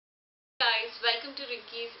Guys, welcome to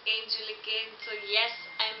Rinky's Angelican. So yes,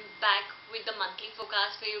 I'm back with the monthly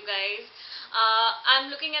forecast for you guys.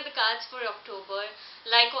 I'm looking at the cards for October.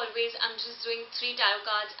 Like always, I'm just doing 3 tarot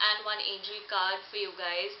cards and 1 angel card for you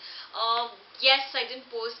guys. Yes, I didn't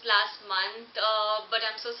post last month, but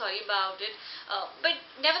I'm so sorry about it. But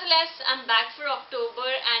nevertheless, I'm back for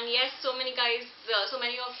October, and yes, so many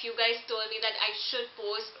of you guys told me that I should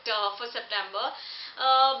post for September.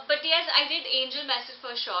 But yes, I did angel message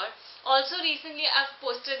for sure. Also, recently I've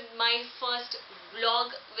posted my first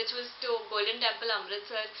vlog, which was to Golden Temple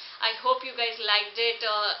Amritsar. I hope you guys liked it.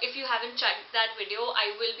 If you haven't checked that video,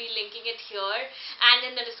 I will be linking it here and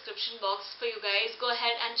in the description box for you guys. Go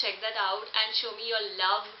ahead and check that out and show me your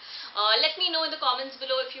love. Let me know in the comments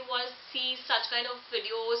below if you want to see such kind of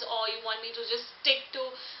videos, or you want me to just stick to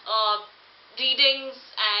readings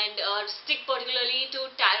and stick particularly to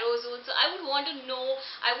tarot zones. So I would want to know,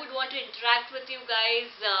 I would want to interact with you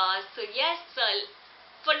guys. So yes,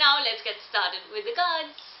 for now let's get started with the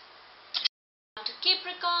cards. To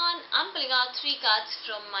Capricorn, I'm pulling out 3 cards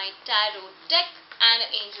from my tarot deck and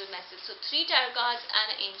an angel message. So 3 tarot cards and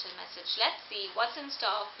an angel message. Let's see what's in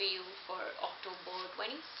store for you for October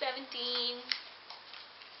 2017.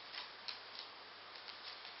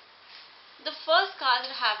 The first card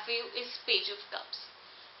that I have for you is Page of Cups.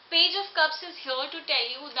 Page of Cups is here to tell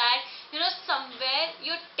you that, somewhere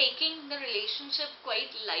you're taking the relationship quite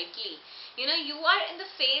lightly. You are in the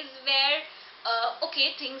phase where,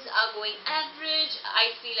 okay, things are going average,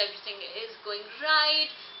 I feel everything is going right,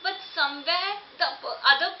 but somewhere the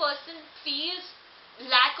other person feels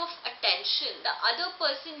lack of attention. The other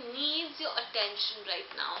person needs your attention right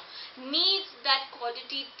now, needs that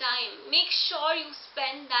quality time. Make sure you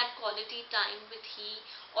spend that quality time with he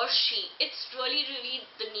or she. It's really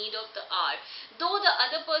the need of the hour. Though the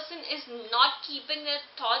other person is not keeping their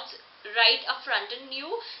thoughts right up front in you,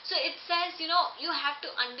 so it says, you have to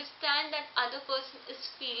understand that other person is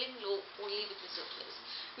feeling low only because of this.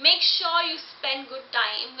 Make sure you spend good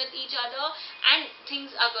time with each other and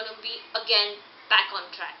things are going to be again back on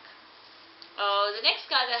track. The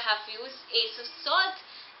next card I have for you is Ace of Swords.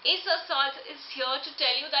 Ace of Swords is here to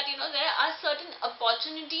tell you that there are certain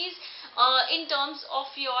opportunities in terms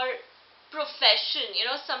of your profession.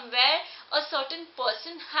 Somewhere a certain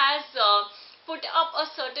person has put up a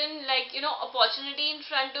certain opportunity in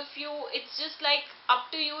front of you. It's just like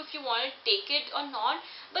up to you if you want to take it or not.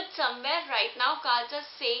 But somewhere right now cards are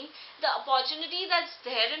saying the opportunity that's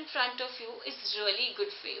there in front of you is really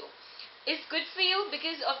good for you. Is good for you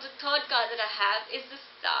because of the third card that I have is the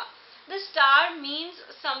Star. The star means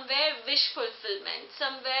somewhere wish fulfillment,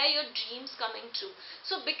 somewhere your dreams coming true.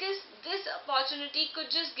 So because this opportunity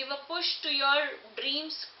could just give a push to your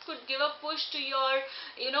dreams, could give a push to your,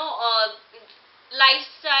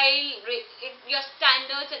 lifestyle, your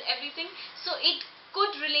standards and everything. So it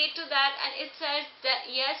could relate to that, and it says that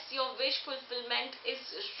yes, your wish fulfillment is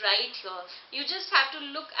right here. You just have to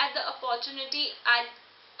look at the opportunity at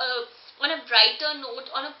on a brighter note,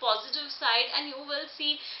 on a positive side, and you will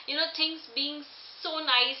see things being so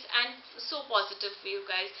nice and so positive for you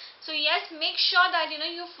guys. So yes, make sure that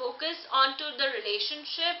you focus onto the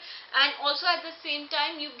relationship, and also at the same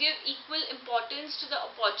time you give equal importance to the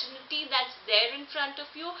opportunity that's there in front of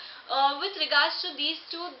you. With regards to these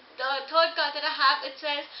two, the third card that I have, it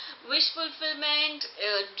says wish fulfillment,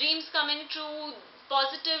 dreams coming true,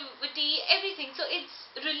 positivity, everything. So it's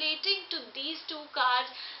relating to these 2 cards.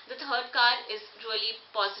 The third card is really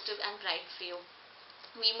positive and bright for you.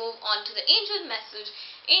 We move on to the angel message.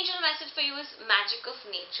 Angel message for you is magic of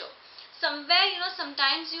nature. Somewhere,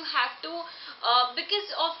 sometimes you have to, because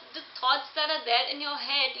of the thoughts that are there in your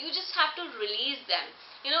head, you just have to release them.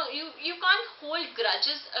 You can't hold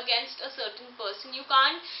grudges against a certain person. You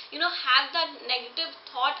can't, have that negative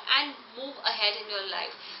thought and move ahead in your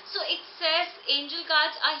life. So it says angel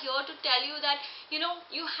cards are here to tell you that,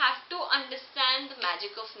 you have to understand the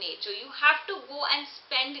magic of nature. You have to go and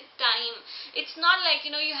spend time. It's not like,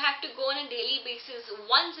 you have to go on a daily basis.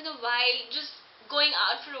 Once in a while, just going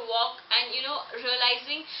out for a walk and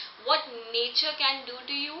realizing what nature can do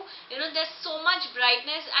to you. There's so much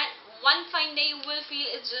brightness, and one fine day you will feel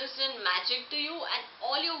it's just in magic to you, and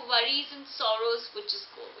all your worries and sorrows would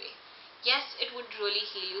just go away. Yes, it would really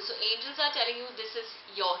heal you. So angels are telling you this is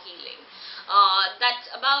your healing.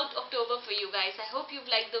 That's about October for you guys. I hope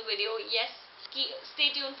you've liked the video. Yes,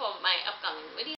 stay tuned for my upcoming video.